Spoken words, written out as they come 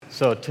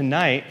So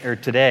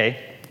today,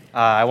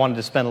 I wanted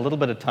to spend a little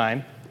bit of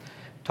time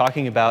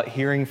talking about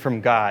hearing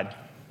from God.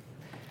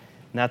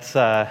 And that's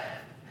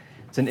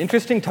it's an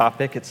interesting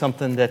topic. It's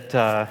something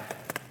that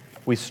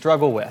we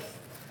struggle with.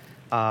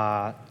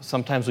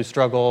 Sometimes we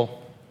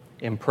struggle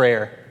in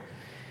prayer.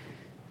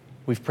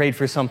 We've prayed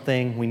for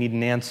something, we need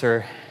an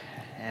answer,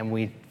 and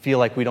we feel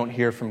like we don't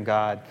hear from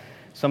God.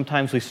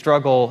 Sometimes we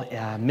struggle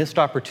missed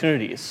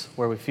opportunities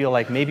where we feel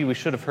like maybe we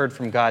should have heard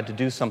from God to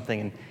do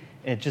something, and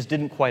it just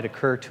didn't quite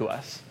occur to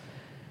us.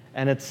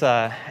 And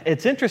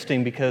it's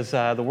interesting because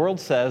the world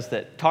says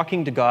that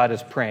talking to God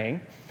is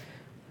praying,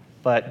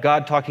 but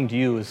God talking to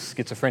you is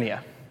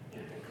schizophrenia.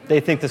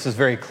 They think this is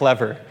very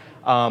clever,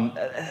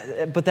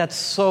 but that's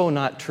so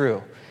not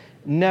true.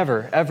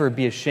 Never, ever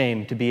be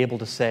ashamed to be able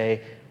to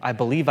say, I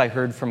believe I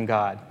heard from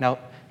God. Now,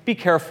 be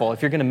careful.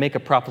 If you're going to make a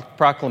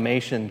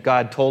proclamation,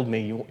 God told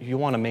me, you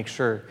want to make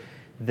sure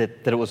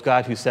that it was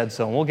God who said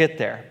so, and we'll get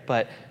there.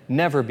 But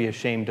never be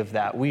ashamed of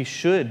that. We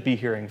should be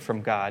hearing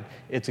from God.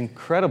 It's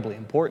incredibly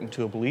important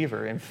to a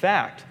believer. In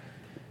fact,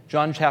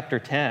 John chapter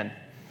 10,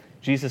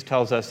 Jesus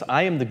tells us,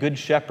 I am the good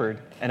shepherd,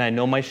 and I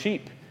know my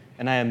sheep,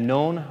 and I am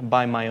known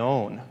by my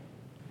own.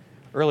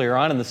 Earlier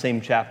on in the same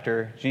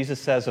chapter, Jesus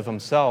says of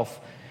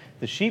himself,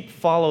 the sheep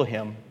follow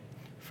him,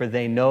 for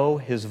they know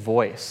his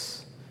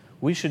voice.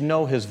 We should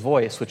know his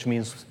voice, which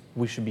means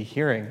we should be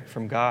hearing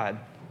from God.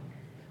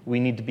 We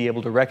need to be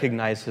able to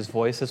recognize his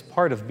voice as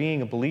part of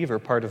being a believer,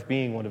 part of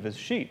being one of his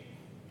sheep.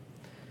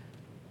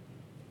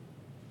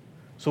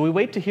 So we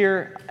wait to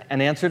hear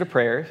an answer to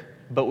prayer,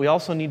 but we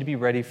also need to be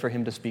ready for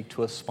him to speak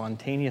to us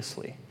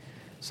spontaneously.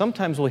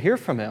 Sometimes we'll hear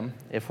from him,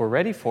 if we're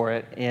ready for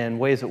it, in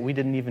ways that we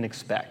didn't even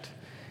expect.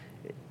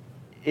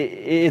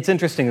 It's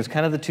interesting. There's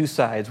kind of the two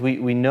sides.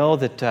 We know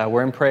that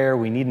we're in prayer,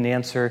 we need an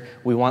answer,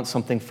 we want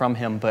something from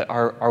him, but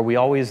are we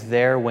always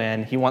there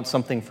when he wants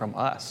something from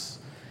us?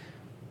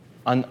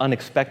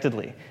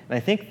 Unexpectedly. And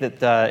I think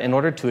that in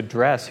order to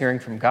address hearing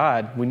from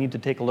God, we need to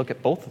take a look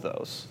at both of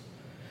those.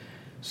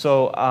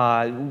 So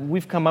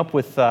we've come up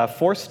with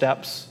 4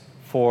 steps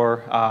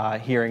for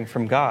hearing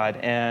from God,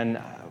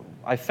 and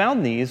I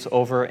found these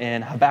over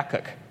in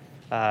Habakkuk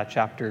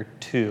chapter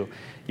 2.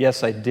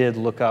 Yes, I did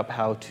look up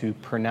how to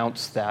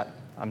pronounce that.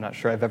 I'm not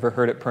sure I've ever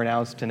heard it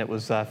pronounced, and it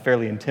was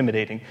fairly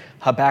intimidating.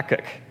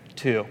 Habakkuk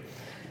 2.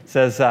 It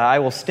says, I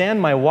will stand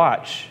my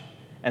watch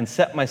and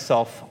set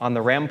myself on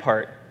the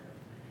rampart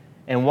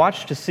and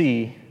watch to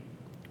see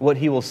what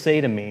he will say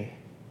to me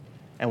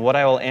and what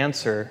I will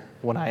answer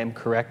when I am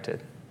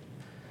corrected.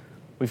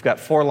 We've got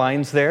 4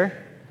 lines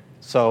there,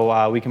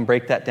 so we can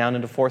break that down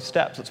into 4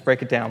 steps. Let's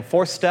break it down.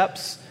 4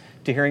 steps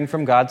to hearing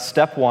from God.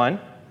 Step 1,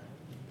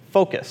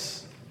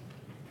 focus.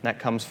 That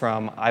comes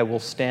from, I will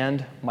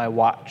stand my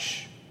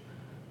watch.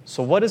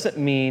 So what does it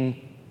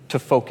mean to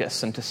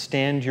focus and to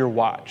stand your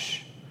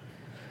watch?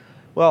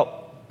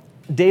 Well,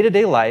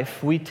 day-to-day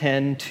life, we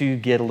tend to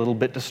get a little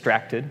bit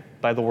distracted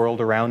by the world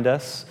around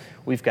us.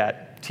 We've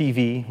got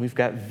TV, we've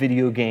got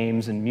video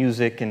games and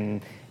music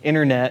and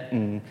internet,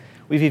 and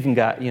we've even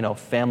got,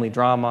 family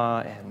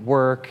drama and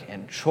work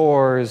and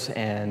chores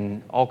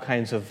and all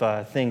kinds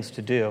of things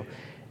to do.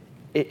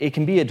 It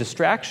can be a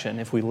distraction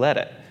if we let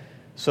it,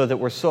 so that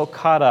we're so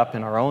caught up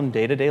in our own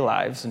day-to-day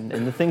lives and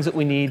the things that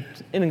we need,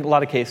 in a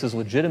lot of cases,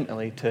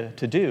 legitimately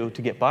to do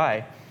to get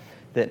by,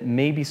 that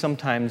maybe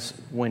sometimes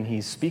when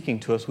he's speaking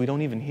to us, we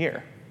don't even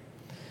hear.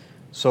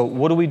 So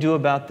what do we do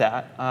about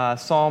that?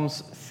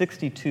 Psalms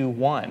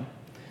 62:1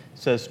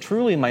 says,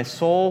 truly my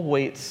soul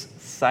waits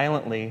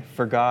silently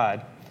for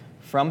God.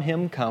 From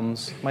him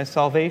comes my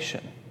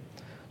salvation.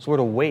 So we're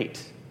to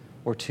wait,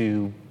 or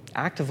to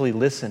actively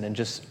listen and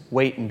just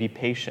wait and be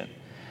patient.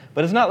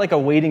 But it's not like a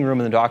waiting room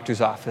in the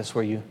doctor's office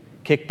where you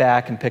kick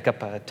back and pick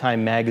up a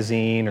Time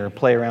magazine or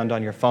play around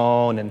on your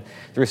phone, and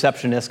the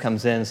receptionist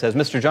comes in and says,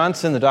 Mr.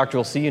 Johnson, the doctor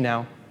will see you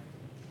now.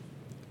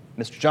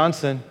 Mr.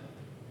 Johnson.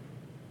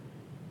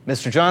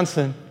 Mr.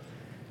 Johnson.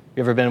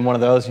 You ever been in one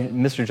of those?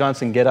 Mr.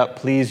 Johnson, get up,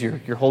 please.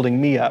 You're holding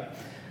me up.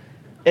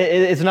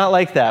 It's not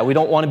like that. We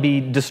don't want to be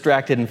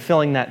distracted and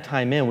filling that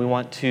time in. We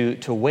want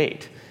to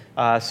wait.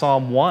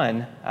 Psalm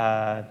 1,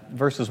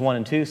 verses 1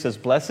 and 2 says,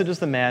 Blessed is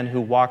the man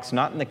who walks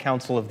not in the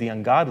counsel of the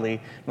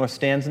ungodly, nor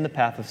stands in the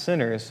path of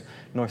sinners,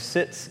 nor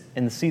sits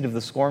in the seat of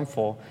the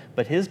scornful,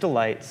 but his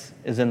delights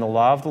is in the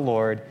law of the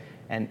Lord,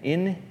 and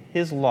in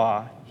his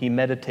law he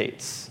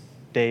meditates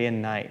day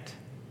and night.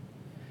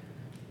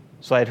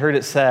 So I'd heard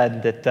it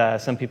said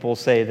that some people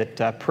say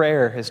that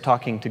prayer is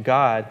talking to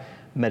God,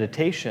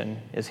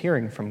 meditation is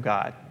hearing from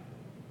God.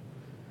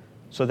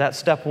 So that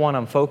step 1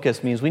 on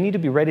focus means we need to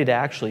be ready to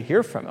actually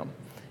hear from him.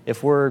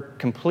 If we're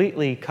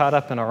completely caught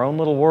up in our own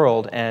little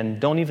world and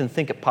don't even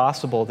think it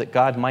possible that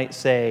God might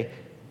say,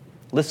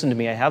 listen to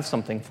me, I have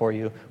something for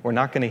you, we're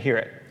not going to hear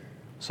it.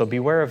 So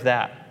beware of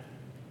that.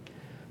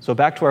 So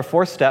back to our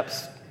 4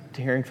 steps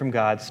to hearing from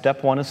God.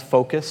 Step 1 is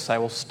focus. I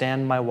will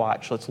stand my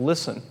watch. Let's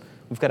listen.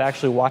 We've got to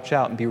actually watch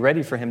out and be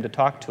ready for him to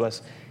talk to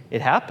us.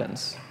 It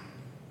happens.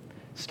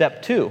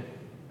 Step 2,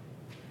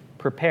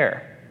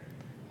 prepare.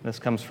 This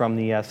comes from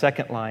the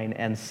second line,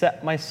 and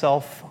set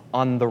myself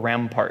on the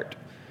rampart.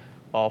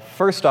 Well,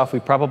 first off, we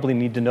probably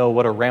need to know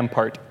what a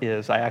rampart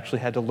is. I actually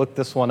had to look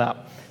this one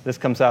up. This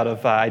comes out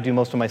of, I do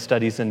most of my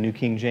studies in New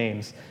King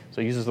James,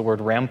 so it uses the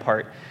word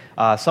rampart.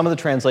 Some of the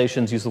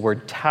translations use the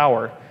word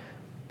tower,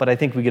 but I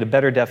think we get a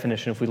better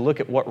definition if we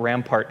look at what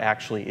rampart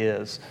actually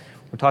is.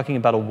 We're talking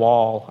about a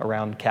wall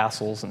around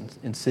castles and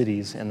in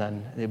cities, and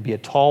then it'd be a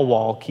tall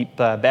wall, keep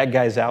bad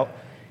guys out,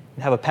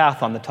 and have a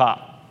path on the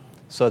top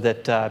so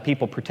that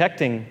people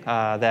protecting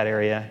that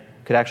area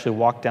could actually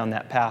walk down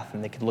that path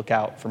and they could look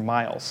out for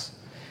miles.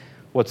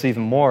 What's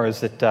even more is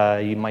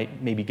that you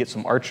might maybe get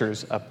some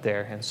archers up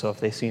there, and so if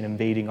they see an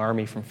invading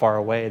army from far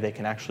away, they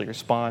can actually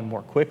respond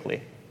more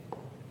quickly.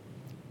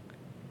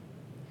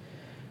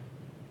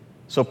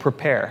 So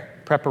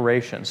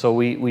preparation. So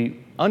we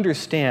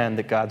understand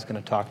that God's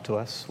going to talk to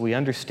us. We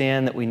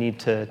understand that we need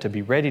to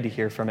be ready to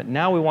hear from it.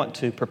 Now we want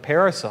to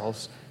prepare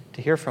ourselves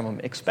to hear from Him.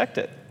 Expect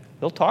it.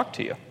 He'll talk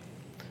to you.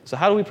 So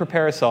how do we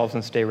prepare ourselves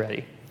and stay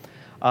ready?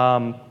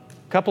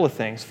 Couple of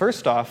things.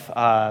 First off,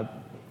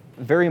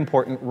 very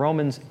important,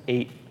 Romans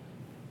 8,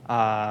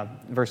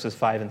 verses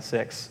 5 and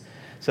 6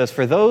 says,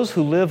 "For those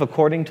who live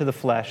according to the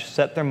flesh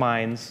set their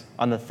minds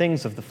on the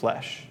things of the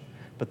flesh,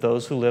 but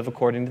those who live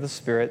according to the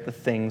Spirit, the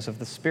things of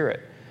the Spirit.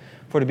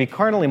 For to be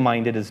carnally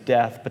minded is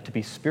death, but to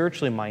be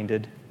spiritually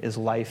minded is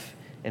life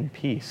and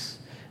peace."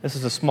 This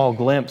is a small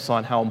glimpse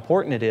on how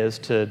important it is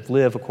to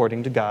live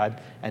according to God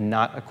and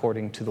not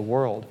according to the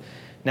world.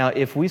 Now,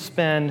 if we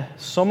spend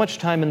so much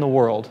time in the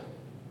world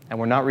and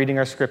we're not reading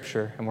our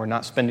scripture and we're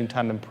not spending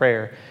time in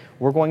prayer,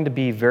 we're going to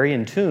be very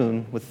in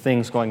tune with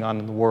things going on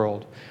in the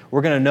world.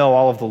 We're going to know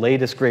all of the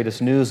latest,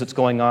 greatest news that's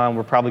going on.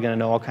 We're probably going to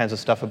know all kinds of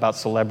stuff about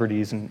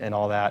celebrities and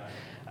all that.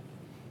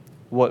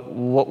 What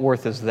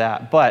worth is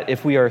that? But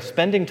if we are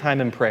spending time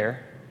in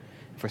prayer,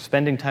 if we're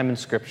spending time in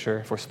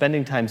Scripture, if we're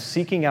spending time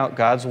seeking out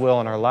God's will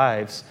in our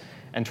lives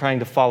and trying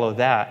to follow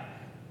that,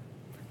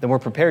 then we're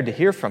prepared to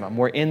hear from Him.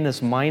 We're in this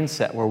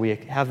mindset where we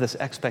have this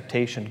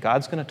expectation.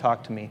 God's going to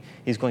talk to me.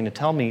 He's going to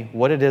tell me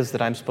what it is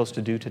that I'm supposed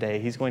to do today.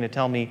 He's going to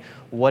tell me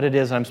what it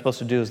is I'm supposed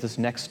to do as this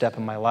next step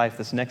in my life,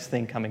 this next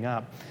thing coming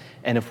up.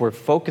 And if we're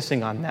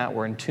focusing on that,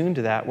 we're in tune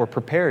to that, we're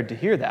prepared to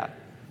hear that.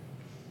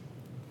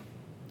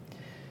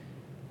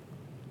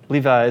 I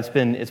believe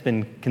it's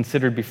been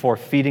considered before,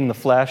 feeding the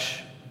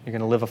flesh. You're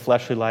going to live a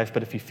fleshly life,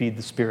 but if you feed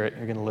the Spirit,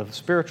 you're going to live a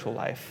spiritual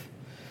life.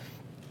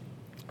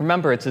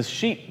 Remember, it's His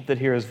sheep that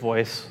hear His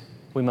voice.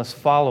 We must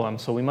follow Him,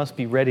 so we must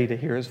be ready to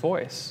hear His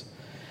voice.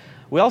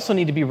 We also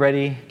need to be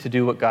ready to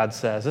do what God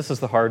says. This is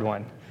the hard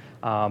one.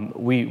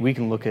 We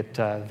can look at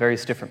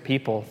various different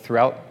people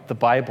throughout the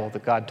Bible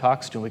that God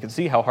talks to, and we can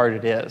see how hard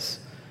it is.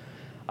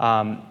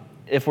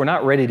 If we're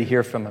not ready to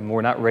hear from Him,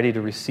 we're not ready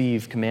to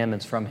receive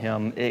commandments from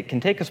Him, it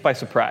can take us by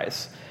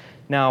surprise.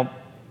 Now,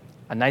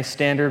 a nice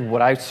standard,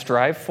 what I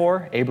strive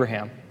for,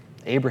 Abraham.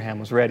 Abraham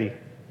was ready.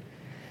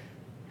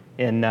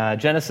 In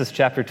Genesis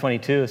chapter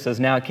 22, it says,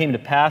 "Now it came to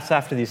pass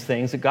after these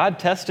things that God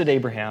tested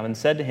Abraham and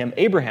said to him,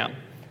 'Abraham.'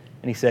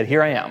 And he said,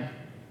 'Here I am.'"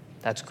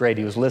 That's great.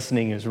 He was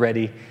listening. He was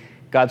ready.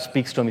 God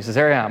speaks to him. He says,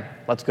 "Here I am.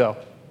 Let's go."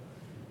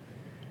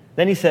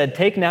 Then he said,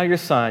 "Take now your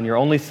son, your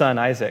only son,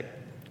 Isaac,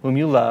 whom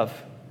you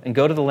love, and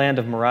go to the land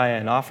of Moriah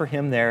and offer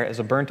him there as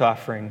a burnt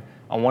offering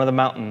on one of the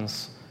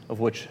mountains of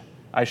which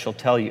I shall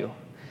tell you."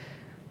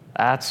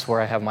 That's where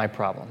I have my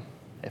problem.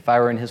 If I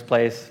were in his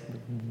place,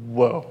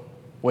 whoa,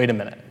 wait a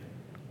minute.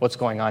 What's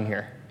going on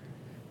here?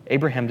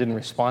 Abraham didn't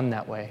respond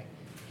that way.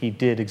 He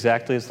did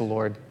exactly as the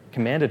Lord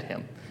commanded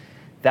him.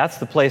 That's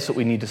the place that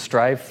we need to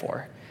strive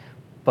for.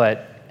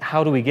 But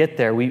how do we get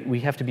there?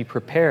 We have to be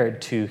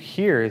prepared to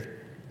hear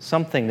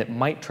something that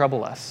might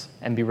trouble us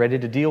and be ready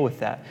to deal with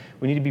that.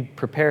 We need to be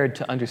prepared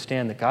to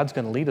understand that God's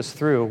going to lead us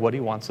through what He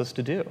wants us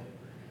to do.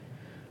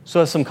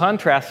 So as some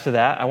contrast to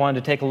that, I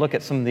wanted to take a look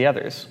at some of the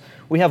others.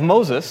 We have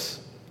Moses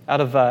out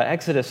of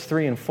Exodus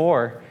 3 and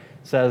 4.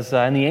 Says,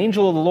 "And the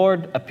angel of the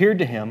Lord appeared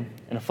to him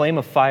in a flame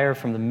of fire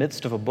from the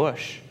midst of a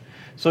bush.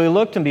 So he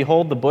looked, and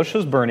behold, the bush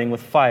was burning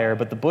with fire,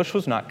 but the bush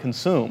was not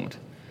consumed.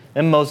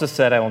 Then Moses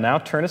said, 'I will now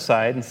turn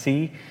aside and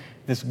see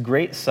this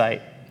great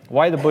sight,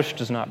 why the bush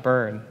does not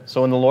burn.'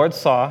 So when the Lord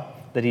saw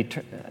that he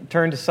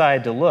turned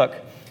aside to look,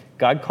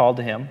 God called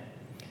to him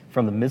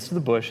from the midst of the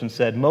bush and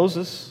said,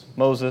 'Moses,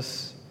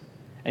 Moses.'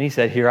 And he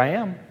said, 'Here I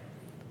am.'"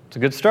 It's a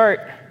good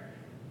start.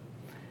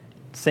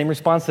 Same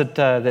response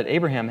that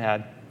Abraham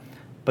had.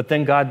 But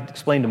then God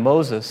explained to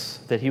Moses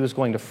that He was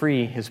going to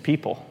free His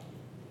people.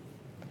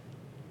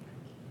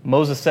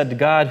 Moses said to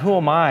God, "Who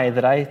am I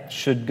that I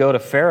should go to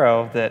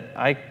Pharaoh, that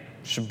I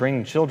should bring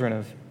the children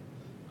of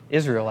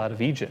Israel out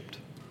of Egypt?"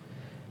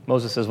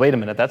 Moses says, "Wait a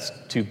minute, that's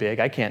too big.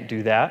 I can't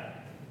do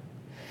that."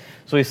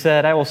 So he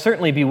said, "I will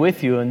certainly be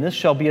with you, and this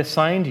shall be a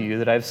sign to you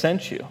that I have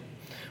sent you.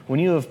 When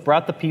you have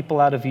brought the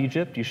people out of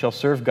Egypt, you shall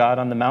serve God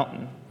on the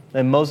mountain."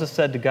 Then Moses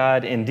said to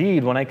God,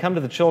 "Indeed, when I come to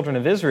the children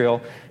of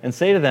Israel and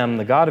say to them,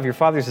 'The God of your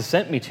fathers has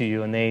sent me to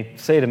you,' and they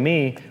say to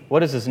me,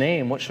 'What is His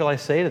name?' what shall I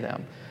say to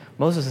them?"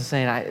 Moses is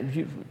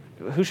saying,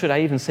 who should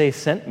I even say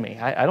sent me?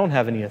 I don't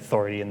have any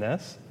authority in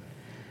this.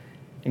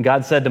 And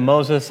God said to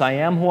Moses, I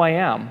am who I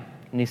am.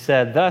 And he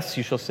said, thus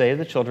you shall say to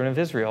the children of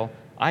Israel,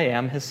 I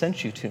am has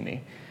sent you to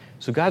me.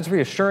 So God's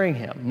reassuring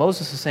him.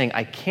 Moses is saying,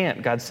 I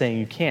can't. God's saying,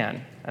 you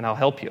can, and I'll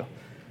help you.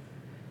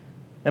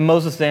 And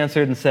Moses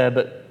answered and said,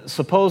 but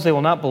suppose they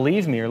will not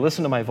believe me or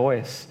listen to my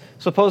voice.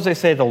 Suppose they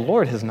say, the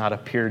Lord has not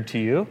appeared to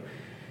you.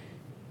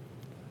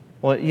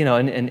 Well,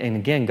 and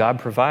again, God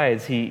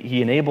provides.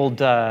 He enabled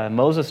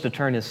Moses to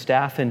turn his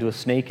staff into a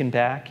snake and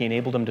back. He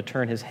enabled him to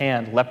turn his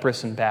hand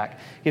leprous and back,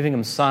 giving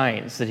him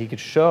signs that he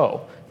could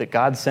show that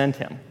God sent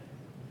him.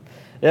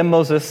 Then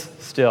Moses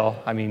still,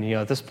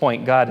 at this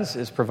point, God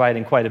is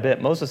providing quite a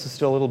bit. Moses is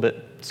still a little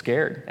bit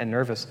scared and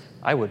nervous.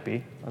 I would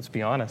be, let's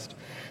be honest.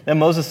 Then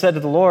Moses said to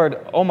the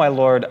Lord, O my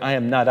Lord, I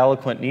am not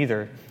eloquent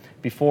neither.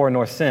 Before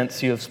nor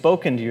since you have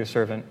spoken to your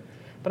servant,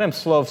 but I am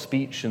slow of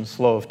speech and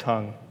slow of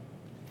tongue.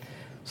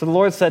 So the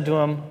Lord said to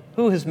him,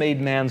 who has made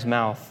man's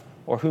mouth,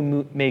 or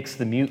who makes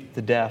the mute,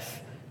 the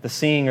deaf, the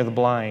seeing, or the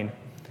blind?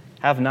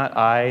 Have not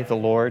I, the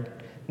Lord?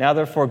 Now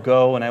therefore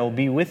go, and I will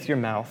be with your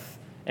mouth,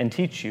 and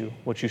teach you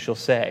what you shall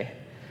say.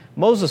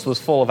 Moses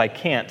was full of I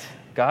can't.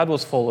 God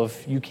was full of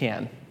you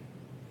can.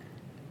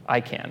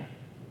 I can.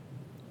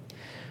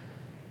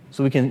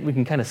 So we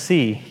can kind of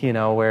see,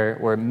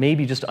 where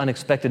maybe just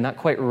unexpected, not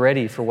quite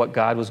ready for what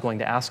God was going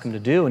to ask him to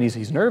do, and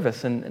he's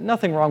nervous, and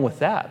nothing wrong with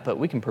that, but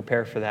we can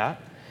prepare for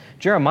that.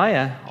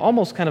 Jeremiah,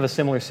 almost kind of a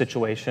similar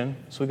situation.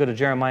 So we go to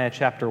Jeremiah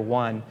chapter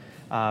 1,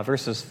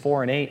 verses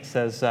 4 and 8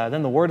 says,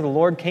 Then the word of the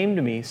Lord came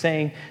to me,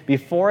 saying,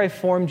 Before I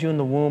formed you in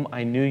the womb,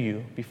 I knew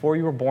you. Before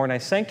you were born, I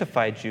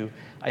sanctified you.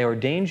 I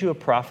ordained you a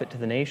prophet to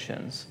the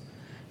nations.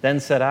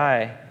 Then said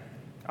I,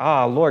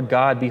 Lord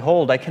God,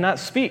 behold, I cannot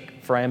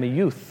speak, for I am a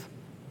youth.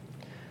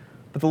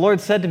 But the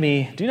Lord said to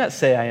me, Do not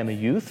say I am a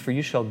youth, for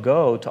you shall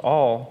go to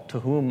all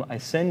to whom I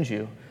send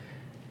you.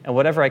 And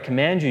whatever I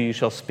command you, you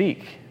shall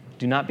speak.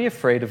 Do not be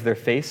afraid of their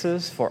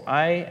faces, for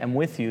I am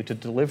with you to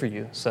deliver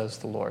you, says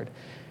the Lord.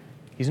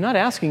 He's not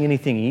asking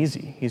anything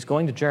easy. He's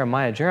going to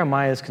Jeremiah.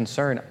 Jeremiah is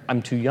concerned,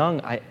 I'm too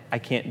young, I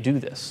can't do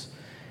this.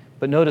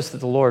 But notice that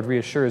the Lord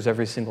reassures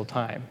every single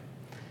time.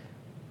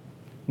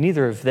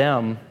 Neither of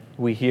them,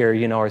 we hear,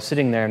 are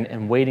sitting there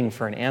and waiting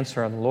for an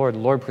answer on the Lord. The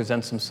Lord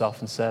presents himself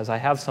and says, I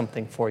have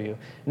something for you.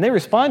 And they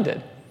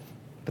responded,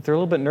 but they're a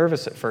little bit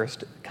nervous at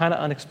first, kind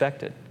of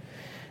unexpected.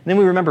 And then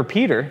we remember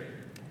Peter,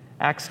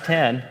 Acts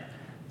 10,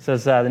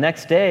 says, the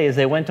next day, as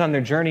they went on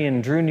their journey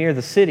and drew near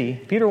the city,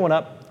 Peter went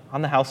up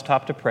on the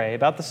housetop to pray,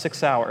 about the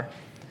 6th hour.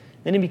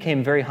 Then he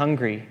became very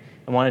hungry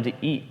and wanted to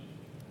eat.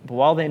 But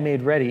while they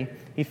made ready,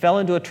 he fell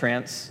into a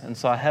trance and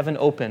saw heaven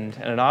opened,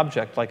 and an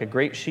object like a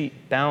great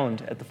sheet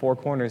bound at the 4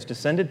 corners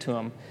descended to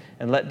him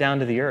and let down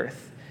to the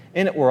earth.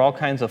 In it were all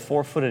kinds of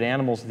 4-footed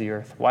animals of the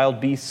earth,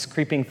 wild beasts,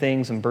 creeping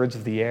things, and birds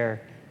of the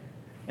air.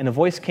 And a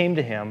voice came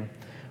to him,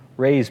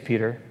 Raise,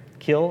 Peter,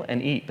 kill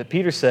and eat. But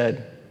Peter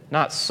said,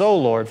 Not so,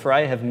 Lord, for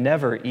I have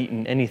never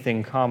eaten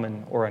anything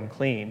common or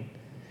unclean.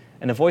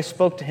 And a voice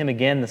spoke to him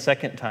again the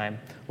second time,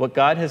 What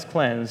God has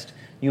cleansed,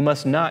 you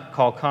must not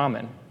call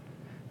common.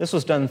 This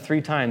was done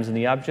 3 times, and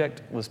the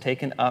object was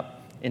taken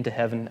up into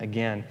heaven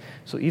again.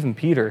 So even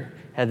Peter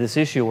had this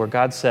issue where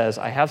God says,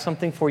 I have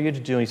something for you to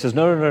do. And he says,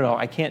 No,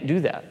 I can't do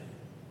that.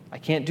 I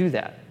can't do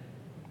that.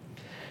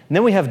 And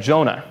then we have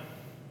Jonah.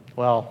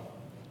 Well,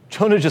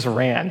 Jonah just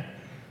ran. It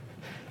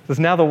says,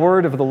 Now the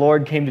word of the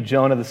Lord came to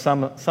Jonah, the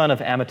son of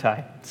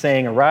Amittai,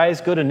 saying, Arise,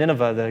 go to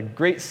Nineveh, the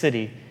great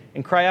city,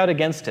 and cry out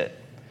against it,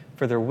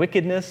 for their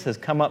wickedness has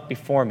come up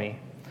before me.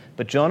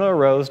 But Jonah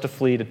arose to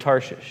flee to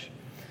Tarshish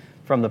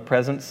from the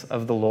presence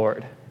of the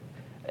Lord.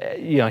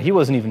 He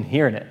wasn't even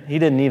hearing it. He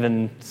didn't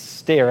even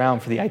stay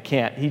around for the I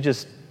can't. He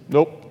just,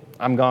 nope,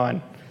 I'm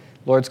gone.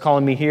 Lord's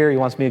calling me here. He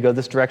wants me to go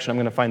this direction. I'm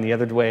going to find the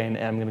other way, and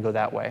I'm going to go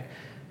that way.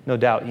 No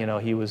doubt,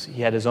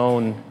 he had his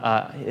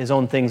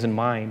own things in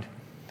mind.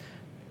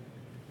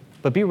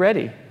 But be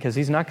ready, because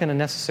he's not going to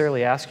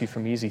necessarily ask you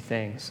from easy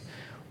things.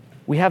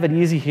 We have it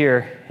easy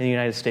here in the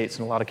United States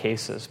in a lot of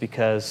cases,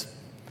 because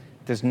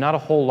there's not a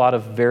whole lot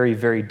of very,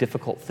 very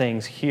difficult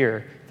things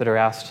here that are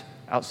asked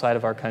outside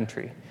of our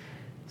country.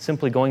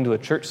 Simply going to a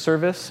church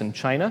service in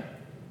China,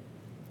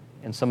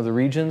 in some of the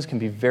regions, can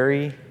be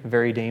very,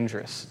 very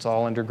dangerous. It's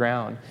all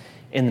underground.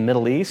 In the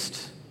Middle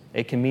East,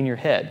 it can mean your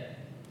head.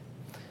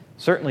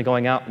 Certainly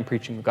going out and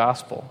preaching the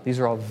gospel. These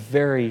are all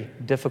very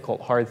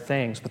difficult, hard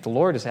things, but the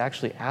Lord is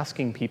actually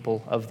asking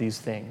people of these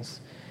things.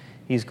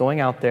 He's going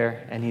out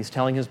there and he's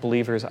telling his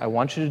believers, I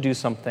want you to do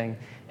something,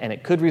 and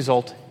it could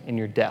result in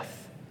your death.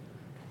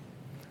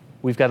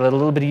 We've got it a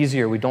little bit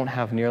easier. We don't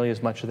have nearly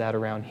as much of that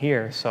around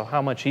here. So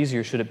how much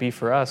easier should it be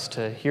for us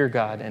to hear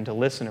God and to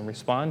listen and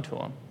respond to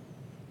him?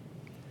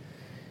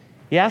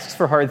 He asks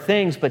for hard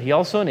things, but he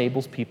also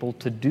enables people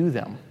to do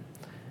them.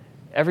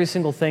 Every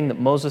single thing that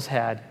Moses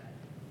had,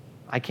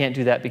 I can't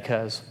do that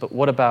because, but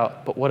what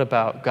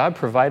about? God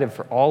provided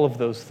for all of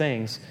those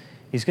things.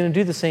 He's going to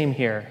do the same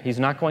here. He's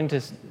not going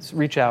to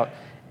reach out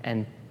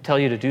and tell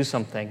you to do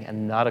something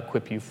and not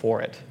equip you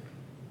for it.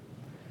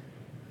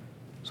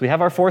 So we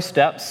have our 4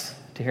 steps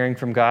to hearing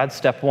from God.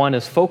 Step 1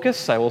 is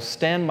focus. I will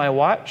stand my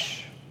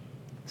watch.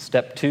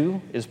 Step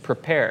 2 is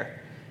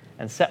prepare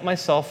and set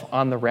myself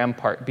on the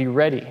rampart. Be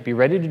ready. Be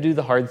ready to do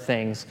the hard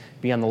things.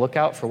 Be on the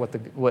lookout for what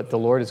the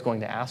Lord is going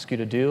to ask you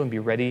to do, and be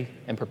ready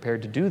and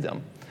prepared to do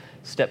them.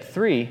 Step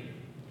 3,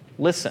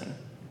 listen.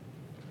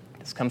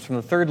 This comes from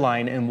the third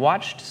line, and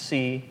watch to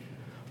see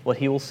what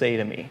he will say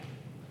to me.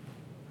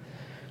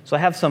 So I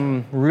have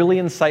some really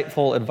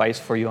insightful advice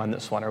for you on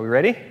this one. Are we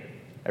ready?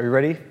 Are we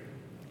ready?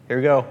 Here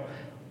we go.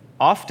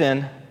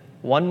 Often,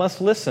 one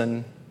must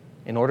listen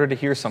in order to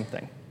hear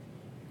something.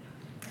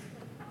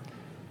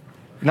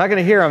 You're not going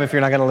to hear them if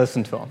you're not going to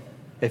listen to them.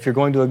 If you're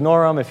going to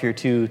ignore them, if you're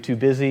too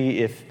busy,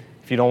 if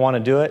you don't want to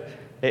do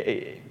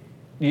it,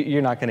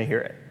 you're not going to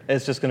hear it.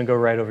 It's just going to go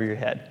right over your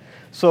head.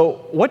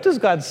 So what does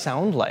God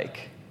sound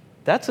like?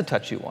 That's a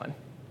touchy one.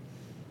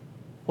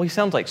 Well, he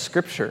sounds like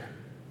Scripture.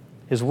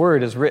 His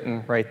word is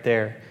written right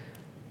there.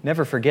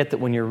 Never forget that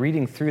when you're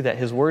reading through that,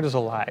 his word is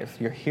alive.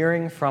 You're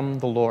hearing from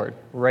the Lord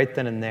right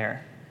then and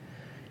there.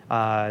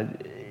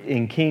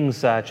 In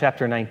Kings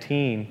chapter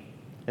 19,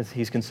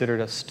 he's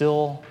considered a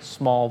still,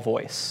 small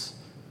voice.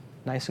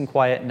 Nice and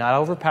quiet, not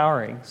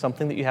overpowering,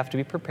 something that you have to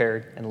be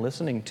prepared and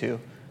listening to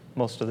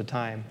most of the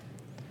time.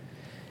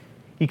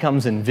 He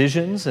comes in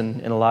visions,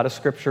 and in a lot of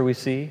Scripture we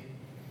see.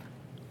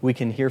 We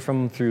can hear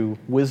from him through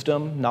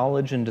wisdom,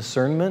 knowledge, and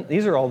discernment.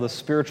 These are all the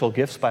spiritual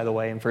gifts, by the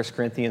way, in 1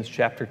 Corinthians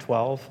chapter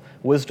 12.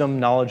 Wisdom,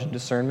 knowledge, and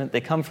discernment. They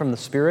come from the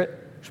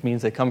Spirit, which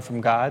means they come from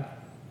God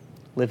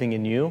living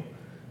in you.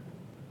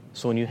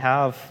 So when you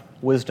have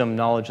wisdom,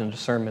 knowledge, and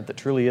discernment that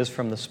truly is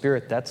from the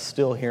Spirit, that's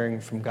still hearing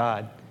from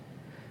God.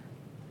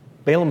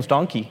 Balaam's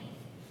donkey.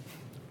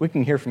 We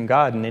can hear from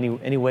God in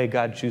any way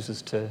God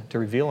chooses to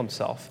reveal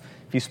himself.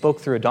 If he spoke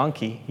through a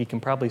donkey, he can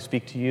probably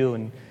speak to you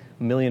in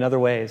a million other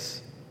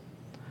ways.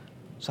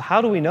 So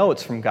how do we know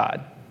it's from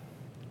God?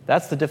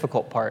 That's the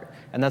difficult part.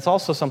 And that's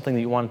also something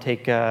that you want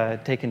to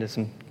take into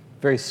some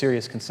very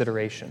serious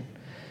consideration.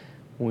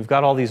 When we've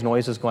got all these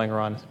noises going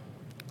around,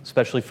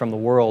 especially from the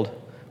world,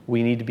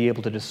 we need to be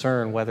able to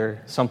discern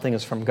whether something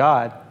is from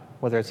God,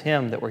 whether it's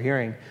him that we're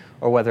hearing,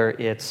 or whether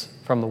it's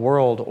from the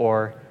world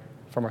or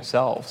from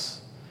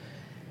ourselves.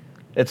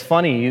 It's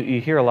funny, you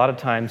hear a lot of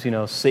times,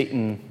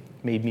 Satan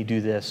made me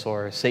do this,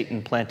 or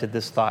Satan planted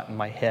this thought in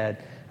my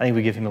head. I think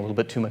we give him a little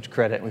bit too much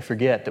credit. We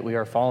forget that we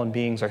are fallen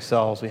beings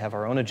ourselves. We have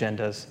our own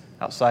agendas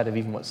outside of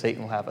even what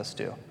Satan will have us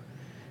do.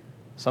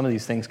 Some of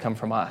these things come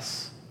from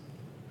us.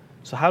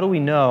 So how do we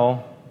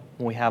know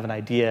when we have an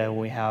idea, when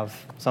we have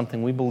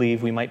something we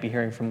believe we might be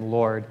hearing from the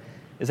Lord,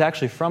 is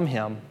actually from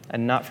him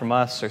and not from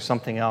us or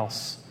something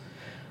else?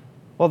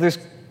 Well, there's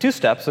 2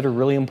 steps that are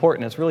really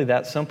important. It's really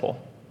that simple.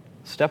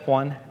 Step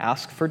 1,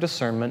 ask for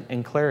discernment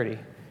and clarity.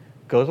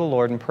 Go to the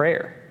Lord in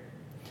prayer.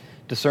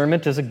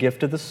 Discernment is a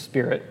gift of the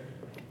Spirit,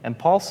 and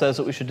Paul says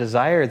that we should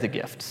desire the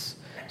gifts.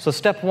 So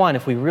step 1,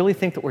 if we really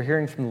think that we're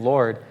hearing from the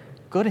Lord,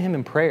 go to him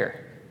in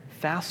prayer,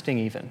 fasting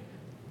even.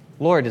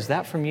 Lord, is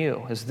that from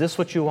you? Is this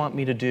what you want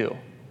me to do?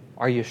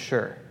 Are you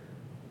sure?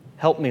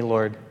 Help me,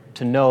 Lord,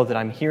 to know that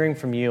I'm hearing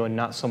from you and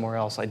not somewhere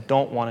else. I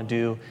don't want to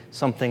do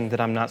something that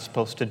I'm not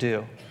supposed to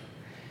do.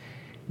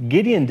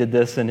 Gideon did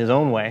this in his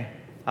own way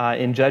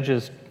in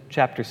Judges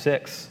chapter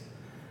 6.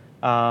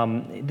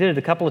 He did it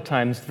a couple of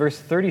times. Verse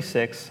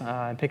 36,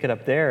 I pick it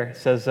up there. It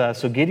says,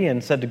 So Gideon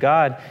said to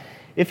God,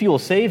 if you will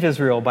save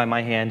Israel by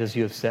my hand, as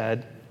you have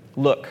said,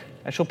 look,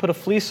 I shall put a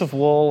fleece of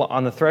wool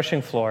on the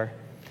threshing floor.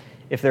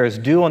 If there is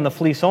dew on the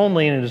fleece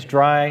only and it is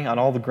dry on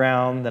all the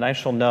ground, then I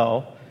shall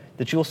know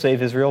that you will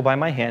save Israel by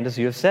my hand, as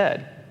you have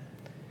said.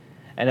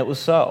 And it was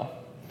so.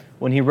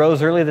 When he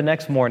rose early the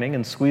next morning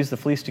and squeezed the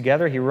fleece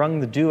together, he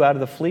wrung the dew out of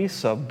the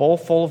fleece, a bowl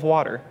full of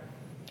water.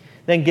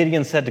 Then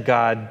Gideon said to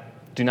God,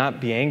 do not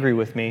be angry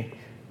with me,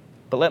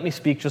 but let me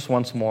speak just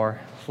once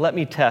more. Let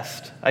me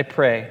test, I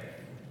pray,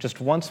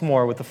 just once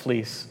more with the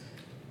fleece.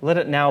 Let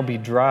it now be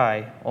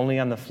dry only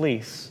on the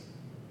fleece,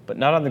 but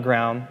not on the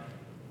ground,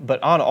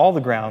 but on all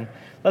the ground.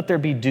 Let there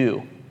be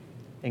dew.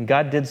 And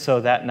God did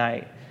so that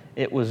night.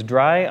 It was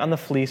dry on the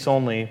fleece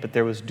only, but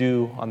there was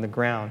dew on the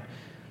ground.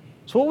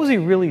 So what was he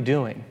really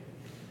doing?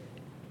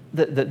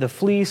 The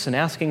fleece and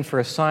asking for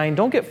a sign,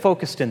 don't get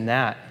focused in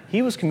that.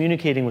 He was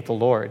communicating with the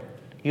Lord.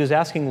 He was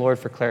asking the Lord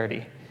for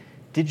clarity.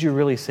 Did you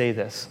really say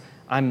this?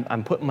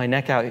 I'm putting my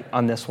neck out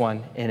on this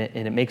one, and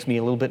it makes me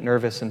a little bit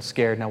nervous and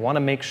scared. And I want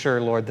to make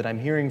sure, Lord, that I'm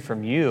hearing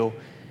from you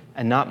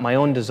and not my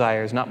own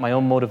desires, not my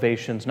own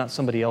motivations, not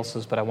somebody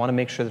else's, but I want to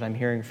make sure that I'm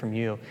hearing from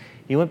you.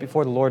 He went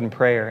before the Lord in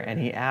prayer, and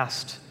he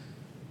asked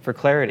for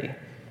clarity.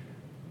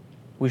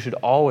 We should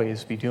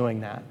always be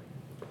doing that.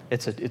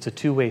 It's a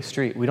two-way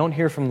street. We don't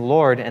hear from the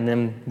Lord, and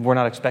then we're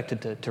not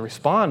expected to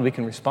respond. We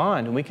can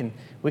respond, and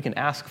we can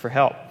ask for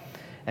help.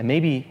 And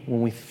maybe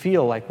when we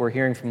feel like we're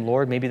hearing from the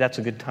Lord, maybe that's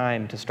a good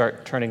time to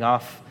start turning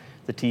off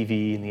the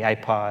TV and the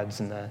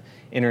iPods and the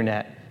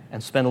internet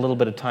and spend a little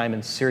bit of time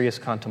in serious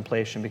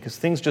contemplation, because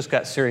things just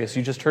got serious.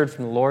 You just heard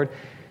from the Lord.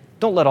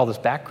 Don't let all this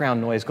background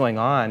noise going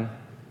on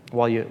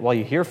while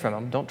you hear from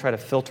him. Don't try to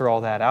filter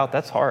all that out.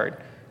 That's hard.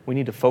 We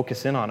need to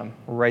focus in on him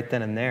right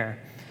then and there.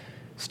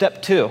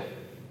 Step 2,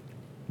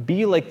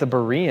 be like the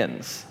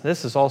Bereans.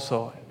 This is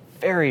also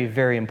very,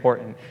 very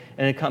important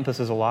and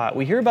encompasses a lot.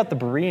 We hear about the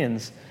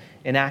Bereans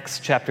in Acts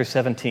chapter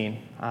 17,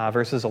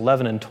 verses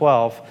 11 and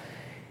 12.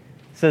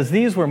 It says,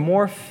 "These were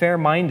more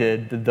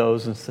fair-minded than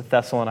those in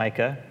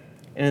Thessalonica,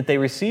 in that they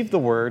received the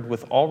word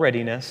with all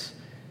readiness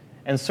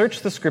and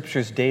searched the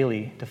Scriptures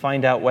daily to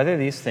find out whether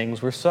these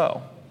things were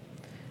so.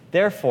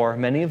 Therefore,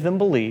 many of them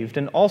believed,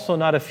 and also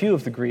not a few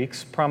of the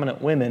Greeks,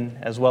 prominent women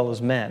as well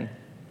as men."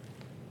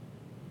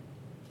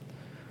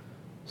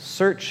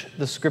 Search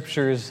the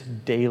Scriptures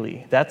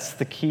daily. That's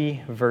the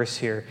key verse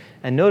here.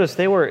 And notice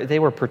they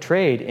were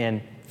portrayed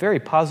in very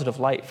positive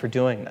light for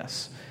doing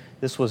this.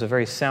 This was a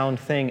very sound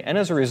thing, and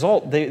as a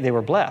result, they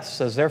were blessed. It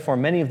says, "Therefore,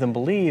 many of them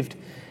believed,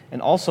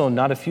 and also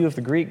not a few of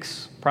the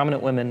Greeks,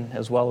 prominent women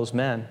as well as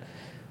men."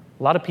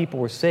 A lot of people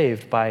were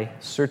saved by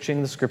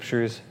searching the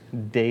Scriptures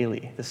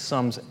daily. This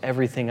sums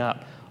everything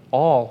up.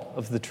 All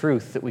of the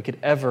truth that we could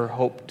ever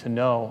hope to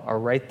know are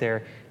right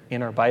there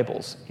in our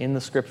Bibles, in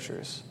the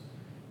Scriptures.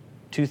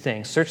 Two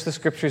things: search the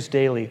Scriptures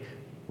daily,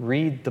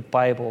 read the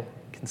Bible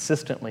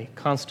consistently,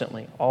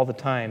 constantly, all the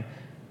time.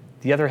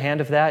 The other hand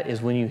of that is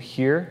when you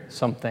hear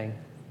something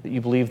that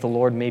you believe the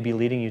Lord may be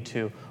leading you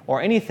to, or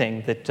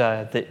anything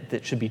that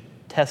should be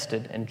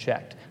tested and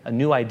checked, a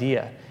new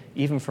idea,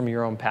 even from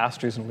your own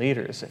pastors and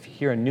leaders. If you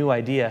hear a new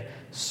idea,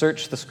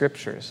 search the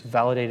Scriptures,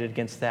 validate it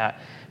against that,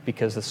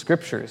 because the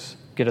Scriptures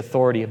get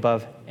authority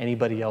above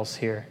anybody else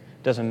here.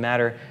 It doesn't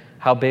matter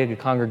how big a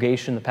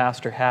congregation the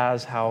pastor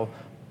has, how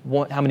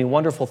many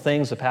wonderful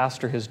things the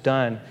pastor has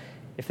done.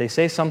 If they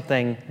say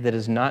something that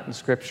is not in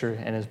Scripture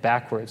and is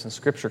backwards, and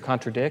Scripture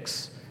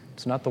contradicts,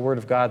 it's not the Word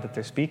of God that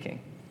they're speaking.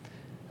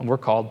 And we're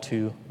called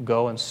to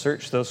go and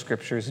search those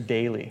Scriptures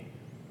daily.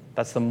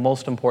 That's the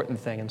most important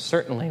thing. And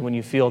certainly when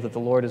you feel that the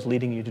Lord is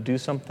leading you to do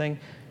something,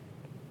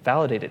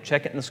 validate it.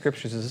 Check it in the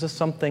Scriptures. Is this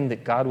something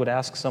that God would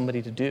ask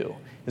somebody to do?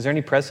 Is there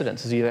any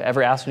precedence? Has He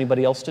ever asked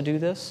anybody else to do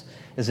this?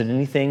 Is it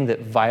anything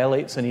that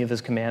violates any of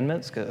His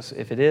commandments? Because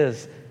if it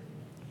is,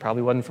 it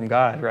probably wasn't from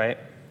God, right?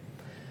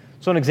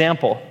 So an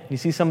example, you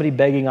see somebody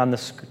begging on the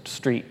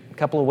street. A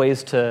couple of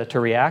ways to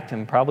react,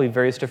 and probably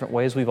various different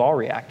ways we've all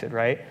reacted,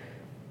 right?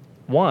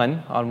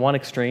 One, on one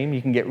extreme,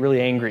 you can get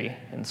really angry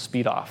and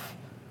speed off.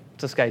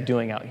 What's this guy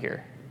doing out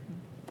here?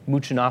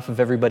 Mooching off of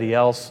everybody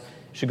else.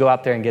 Should go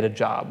out there and get a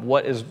job.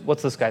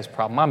 What's this guy's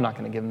problem? I'm not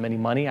going to give him any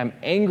money. I'm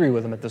angry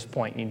with him at this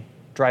point. And you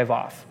drive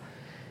off.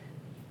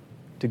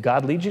 Did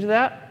God lead you to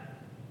that?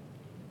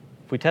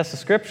 If we test the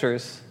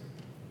Scriptures,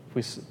 if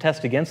we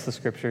test against the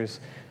Scriptures,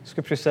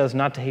 Scripture says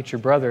not to hate your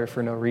brother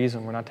for no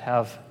reason. We're not to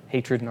have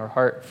hatred in our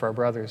heart for our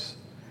brothers.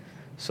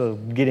 So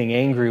getting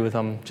angry with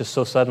them just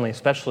so suddenly,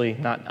 especially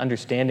not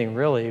understanding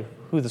really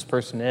who this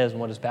person is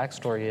and what his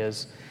backstory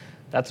is,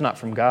 that's not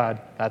from God.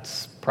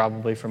 That's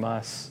probably from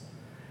us.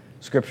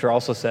 Scripture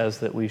also says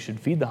that we should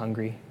feed the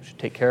hungry, we should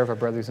take care of our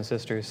brothers and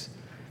sisters.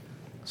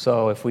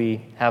 So if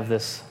we have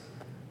this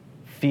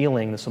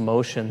feeling, this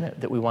emotion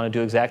that we want to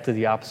do exactly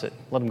the opposite,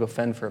 let him go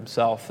fend for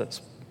himself,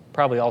 that's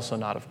probably also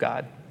not of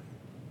God.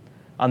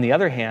 On the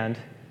other hand,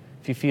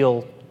 if you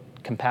feel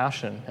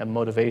compassion and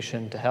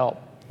motivation to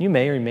help, you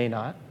may or you may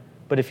not,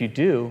 but if you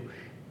do,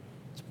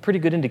 it's a pretty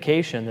good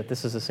indication that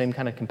this is the same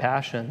kind of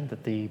compassion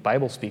that the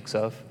Bible speaks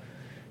of,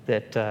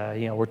 that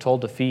we're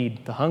told to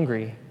feed the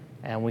hungry,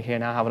 and we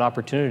now have an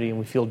opportunity and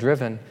we feel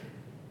driven.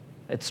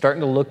 It's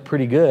starting to look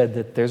pretty good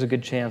that there's a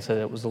good chance that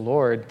it was the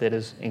Lord that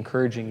is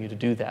encouraging you to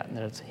do that, and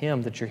that it's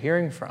Him that you're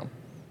hearing from.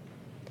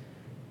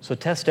 So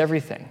test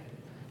everything.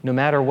 No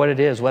matter what it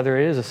is, whether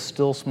it is a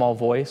still small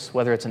voice,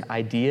 whether it's an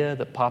idea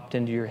that popped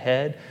into your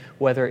head,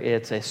 whether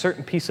it's a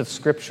certain piece of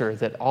Scripture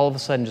that all of a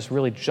sudden just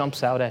really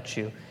jumps out at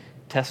you,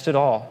 test it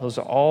all. Those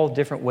are all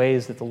different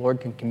ways that the Lord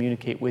can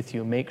communicate with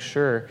you. Make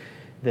sure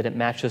that it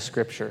matches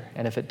Scripture.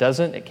 And if it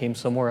doesn't, it came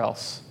somewhere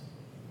else.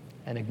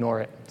 And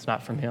ignore it. It's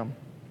not from Him.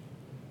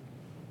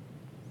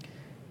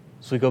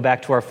 So we go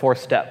back to our 4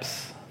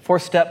 steps. 4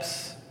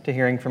 steps to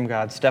hearing from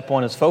God. Step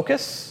 1 is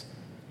focus.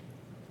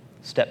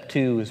 Step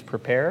 2 is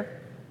prepare.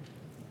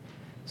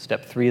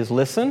 Step 3 is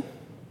listen.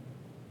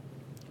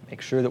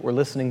 Make sure that we're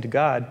listening to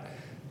God.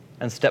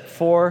 And step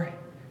 4,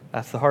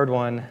 that's the hard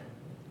one,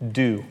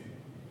 do.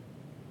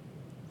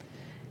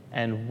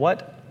 And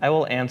what I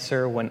will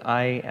answer when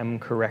I am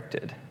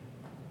corrected.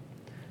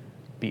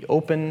 Be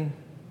open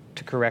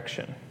to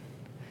correction.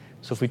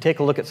 So if we take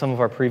a look at some of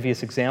our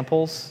previous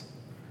examples,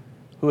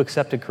 who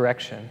accepted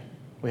correction?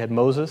 We had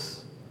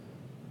Moses.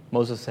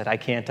 Moses said, I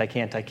can't.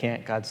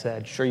 God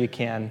said, sure you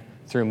can.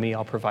 Through me,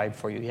 I'll provide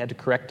for you. He had to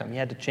correct them. He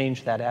had to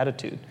change that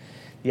attitude.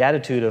 The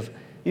attitude of,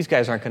 these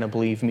guys aren't going to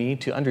believe me,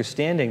 to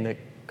understanding that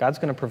God's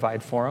going to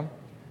provide for them.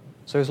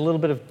 So there's a little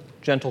bit of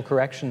gentle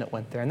correction that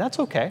went there, and that's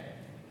okay.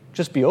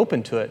 Just be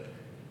open to it.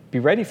 Be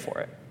ready for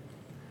it.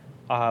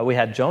 We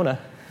had Jonah.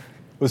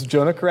 Was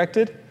Jonah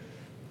corrected?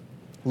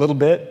 A little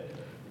bit.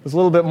 It was a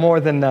little bit more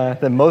than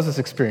Moses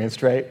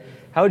experienced, right?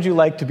 How would you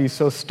like to be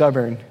so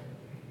stubborn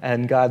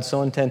and God's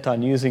so intent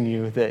on using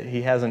you that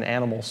He has an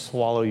animal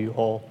swallow you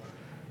whole?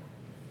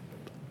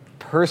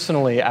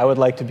 Personally, I would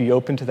like to be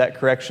open to that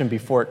correction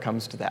before it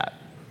comes to that.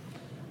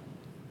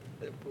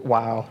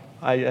 Wow.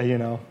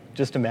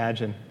 just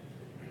imagine.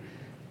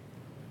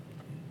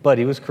 But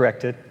he was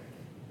corrected.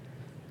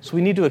 So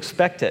we need to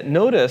expect it.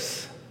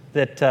 Notice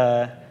that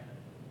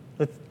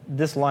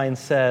this line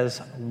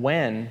says,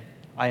 when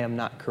I am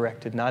not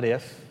corrected, not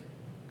if.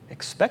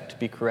 Expect to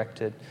be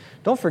corrected.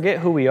 Don't forget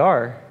who we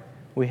are.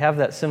 We have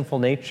that sinful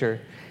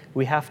nature.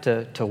 We have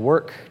to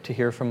work to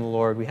hear from the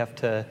Lord. We have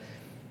to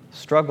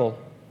struggle.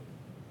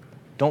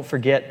 Don't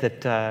forget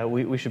that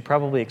we should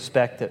probably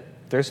expect that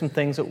there's some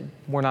things that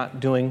we're not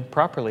doing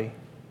properly,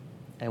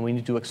 and we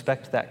need to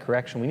expect that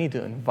correction. We need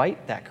to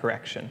invite that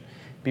correction,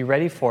 be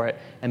ready for it,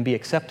 and be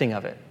accepting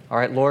of it. All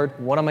right, Lord,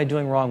 what am I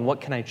doing wrong?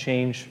 What can I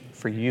change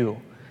for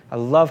you? I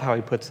love how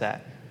he puts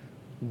that.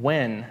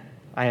 When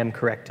I am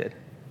corrected.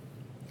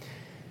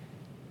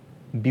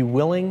 Be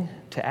willing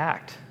to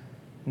act,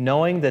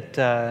 knowing that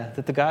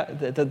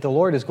the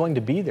Lord is going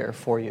to be there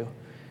for you.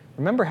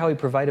 Remember how he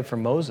provided for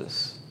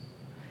Moses.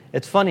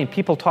 It's funny,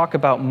 people talk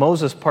about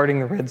Moses parting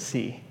the Red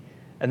Sea,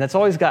 and that's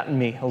always gotten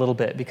me a little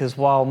bit, because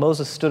while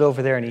Moses stood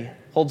over there and he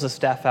holds his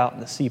staff out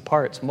and the sea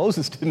parts,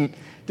 Moses didn't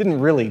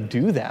really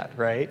do that,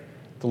 right?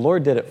 The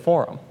Lord did it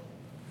for him.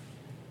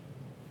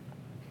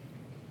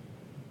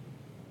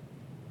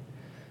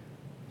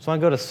 So I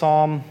go to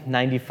Psalm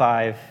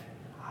 95,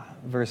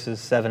 verses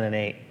 7 and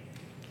 8. It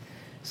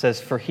says,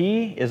 "For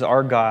he is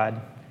our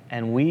God,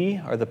 and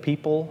we are the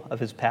people of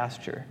his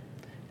pasture,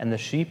 and the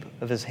sheep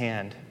of his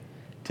hand.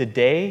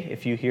 Today,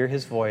 if you hear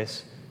his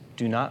voice,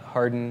 do not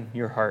harden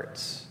your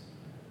hearts."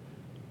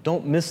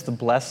 Don't miss the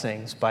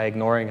blessings by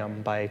ignoring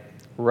them, by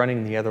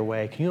running the other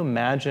way. Can you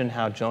imagine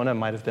how Jonah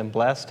might have been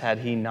blessed had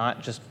he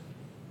not just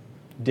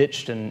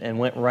ditched and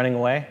went running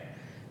away?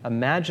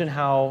 Imagine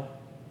how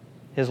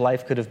his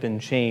life could have been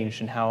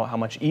changed and how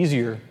much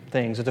easier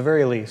things, at the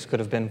very least, could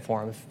have been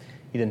for him if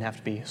he didn't have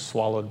to be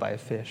swallowed by a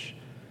fish.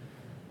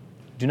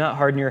 Do not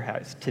harden your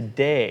hearts.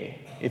 Today,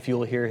 if you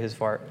will hear his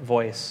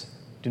voice,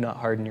 do not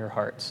harden your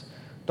hearts.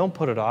 Don't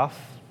put it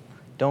off.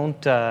 Don't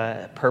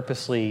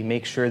purposely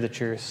make sure that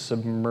you're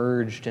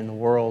submerged in the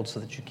world so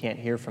that you can't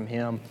hear from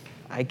him.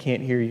 I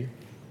can't hear you.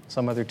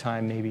 Some other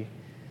time, maybe.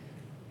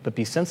 But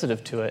be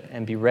sensitive to it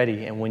and be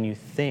ready. And when you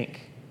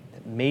think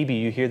that maybe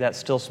you hear that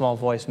still small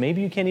voice,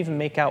 maybe you can't even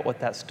make out what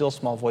that still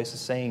small voice is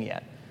saying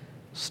yet,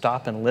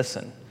 stop and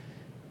listen.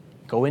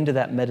 Go into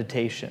that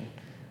meditation,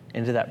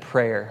 into that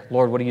prayer.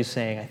 Lord, what are you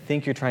saying? I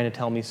think you're trying to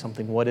tell me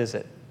something. What is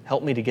it?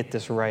 Help me to get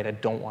this right. I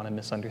don't want to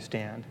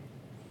misunderstand.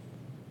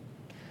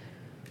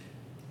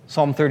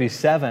 Psalm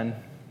 37,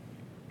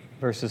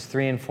 verses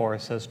 3 and 4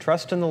 says,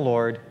 "Trust in the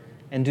Lord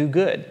and do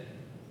good.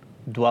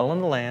 Dwell in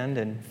the land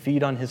and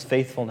feed on his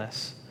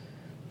faithfulness.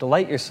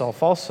 Delight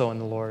yourself also in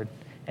the Lord,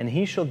 and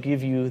he shall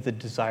give you the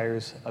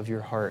desires of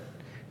your heart."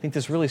 I think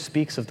this really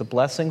speaks of the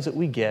blessings that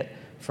we get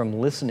from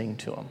listening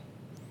to him.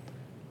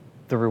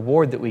 The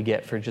reward that we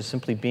get for just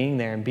simply being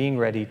there and being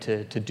ready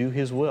to do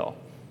his will.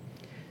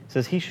 It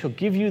says, he shall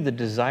give you the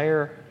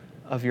desire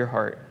of your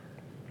heart.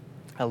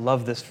 I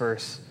love this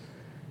verse.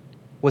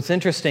 What's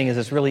interesting is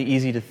it's really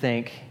easy to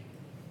think.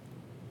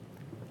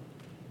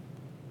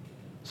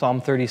 Psalm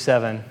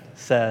 37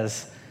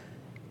 says,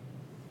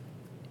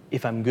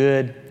 if I'm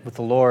good with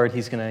the Lord,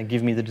 he's going to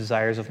give me the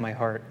desires of my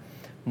heart.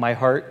 My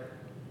heart,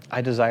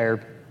 I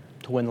desire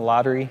to win the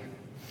lottery,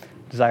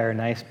 desire a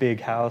nice big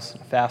house, a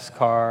fast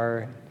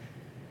car,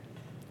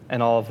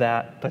 and all of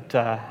that. But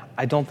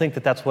I don't think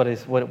that that's what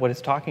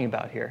it's talking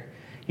about here.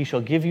 He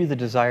shall give you the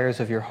desires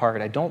of your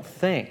heart. I don't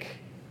think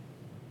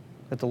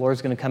that the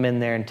Lord's going to come in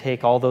there and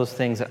take all those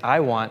things that I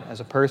want as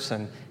a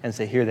person and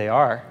say, here they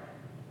are.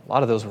 A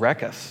lot of those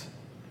wreck us.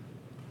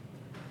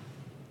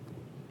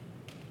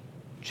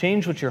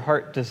 Change what your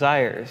heart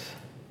desires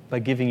by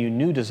giving you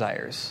new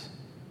desires.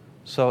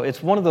 So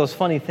it's one of those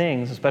funny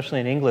things,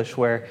 especially in English,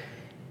 where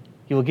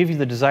he will give you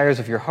the desires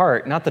of your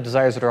heart, not the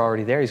desires that are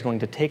already there. He's going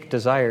to take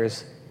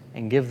desires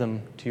and give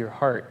them to your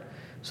heart.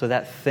 So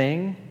that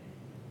thing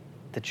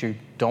that you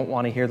don't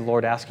want to hear the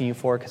Lord asking you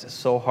for because it's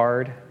so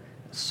hard,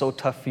 it's so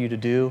tough for you to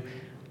do,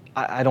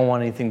 I don't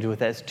want anything to do with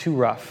that. It's too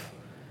rough.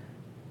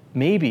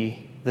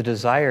 Maybe the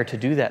desire to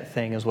do that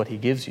thing is what he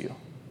gives you,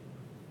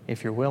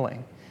 if you're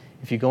willing.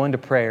 If you go into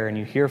prayer and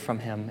you hear from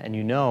him and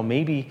you know,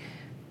 maybe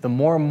the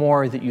more and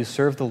more that you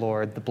serve the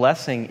Lord, the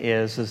blessing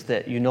is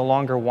that you no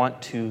longer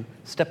want to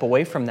step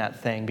away from that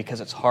thing because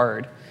it's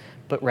hard,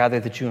 but rather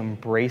that you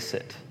embrace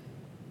it.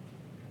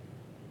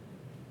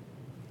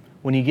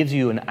 When he gives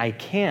you an I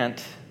can't,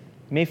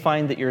 you may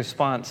find that your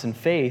response in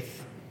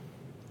faith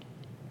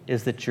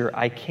is that your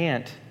I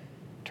can't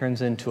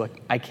turns into a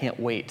I can't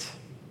wait.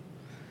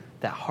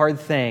 That hard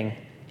thing,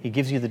 he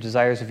gives you the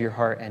desires of your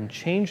heart and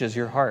changes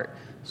your heart,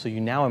 so you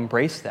now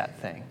embrace that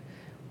thing.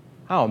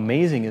 How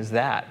amazing is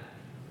that?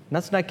 And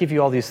let's not give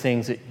you all these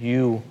things that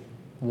you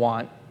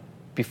want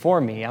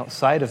before me,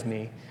 outside of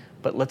me,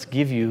 but let's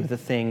give you the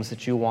things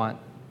that you want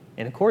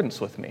in accordance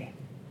with me.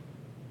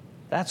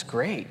 That's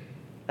great.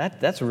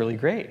 That's really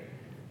great.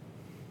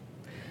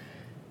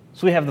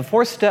 So we have the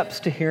 4 steps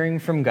to hearing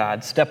from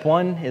God. Step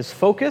 1 is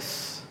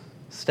focus.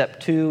 Step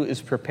 2 is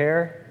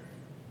prepare.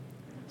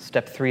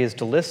 Step 3 is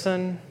to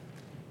listen.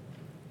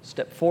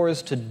 Step 4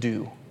 is to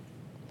do.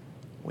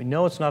 We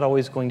know it's not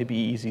always going to be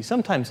easy.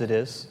 Sometimes it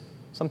is.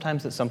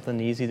 Sometimes it's something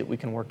easy that we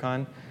can work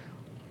on.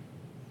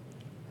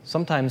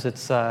 Sometimes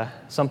it's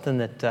something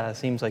that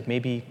seems like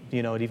maybe,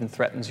 it even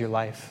threatens your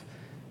life.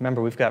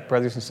 Remember, we've got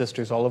brothers and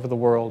sisters all over the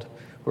world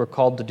who are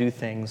called to do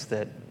things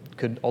that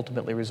could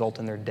ultimately result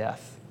in their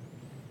death.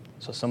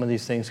 So some of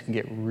these things can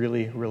get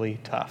really, really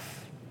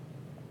tough.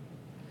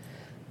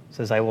 It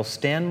says, I will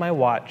stand my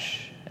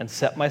watch and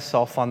set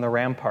myself on the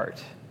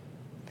rampart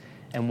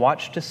and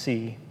watch to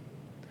see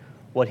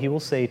what he will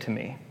say to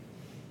me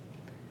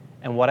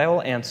and what I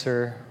will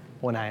answer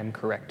when I am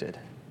corrected.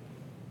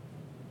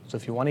 So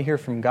if you want to hear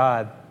from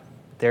God,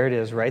 there it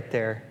is right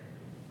there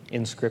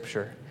in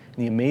Scripture.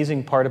 And the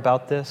amazing part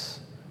about this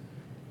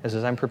is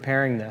as I'm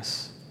preparing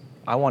this,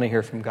 I want to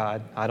hear from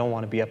God. I don't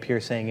want to be up here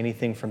saying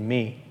anything from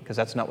me, because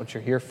that's not what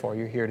you're here for.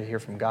 You're here to hear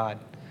from God.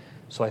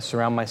 So I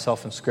surround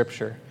myself in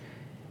Scripture,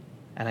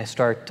 and I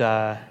start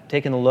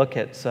taking a look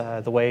at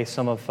the way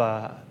some of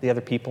the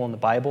other people in the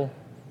Bible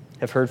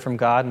have heard from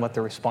God and what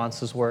their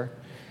responses were.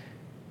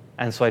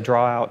 And so I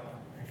draw out,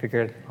 I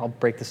figured I'll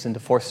break this into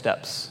 4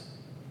 steps.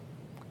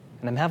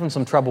 And I'm having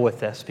some trouble with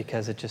this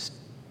because it just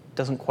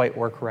doesn't quite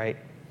work right.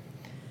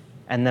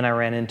 And then I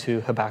ran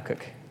into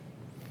Habakkuk.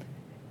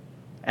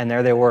 And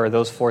there they were,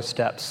 those 4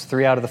 steps.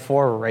 3 out of the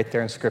 4 were right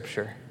there in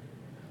Scripture.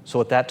 So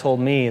what that told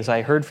me is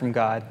I heard from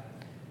God,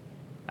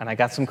 and I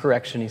got some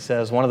correction. He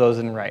says, one of those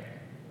isn't right.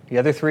 The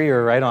other 3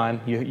 are right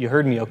on. You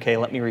heard me okay.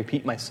 Let me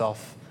repeat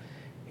myself.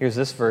 Here's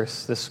this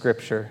verse, this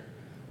Scripture.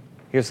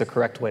 Here's the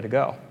correct way to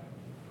go.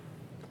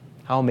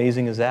 How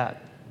amazing is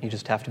that? You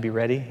just have to be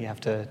ready. You have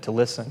to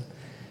listen.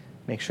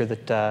 Make sure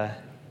that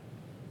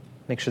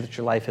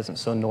your life isn't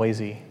so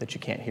noisy that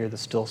you can't hear the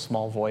still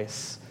small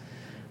voice.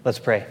 Let's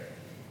pray.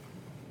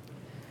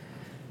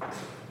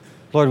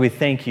 Lord, we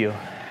thank you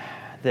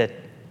that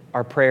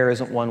our prayer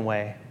isn't one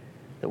way,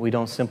 that we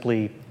don't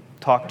simply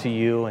talk to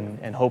you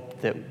and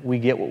hope that we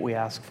get what we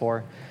ask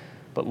for,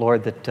 but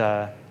Lord,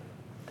 that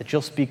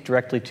you'll speak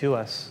directly to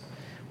us.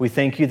 We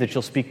thank you that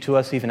you'll speak to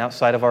us even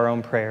outside of our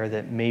own prayer,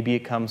 that maybe it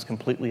comes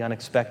completely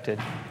unexpected.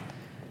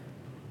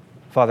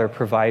 Father,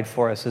 provide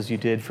for us as you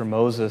did for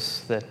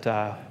Moses, that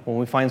when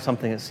we find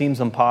something that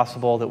seems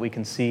impossible, that we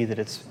can see that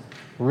it's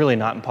really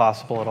not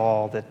impossible at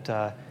all,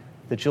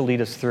 that you'll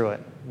lead us through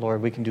it.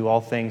 Lord, we can do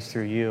all things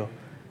through you.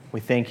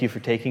 We thank you for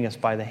taking us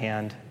by the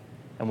hand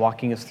and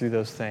walking us through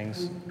those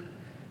things.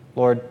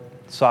 Lord,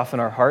 soften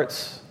our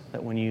hearts,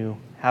 that when you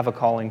have a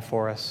calling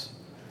for us,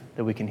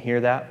 that we can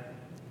hear that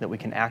we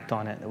can act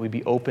on it, that we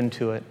be open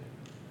to it.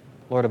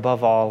 Lord,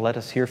 above all, let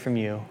us hear from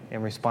you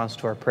in response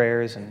to our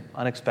prayers, and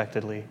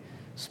unexpectedly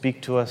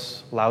speak to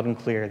us loud and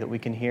clear, that we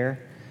can hear,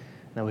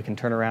 and that we can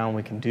turn around,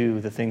 we can do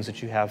the things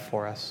that you have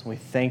for us. We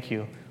thank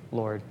you,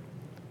 Lord,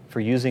 for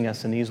using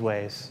us in these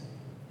ways.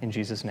 In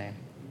Jesus' name,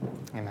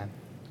 amen.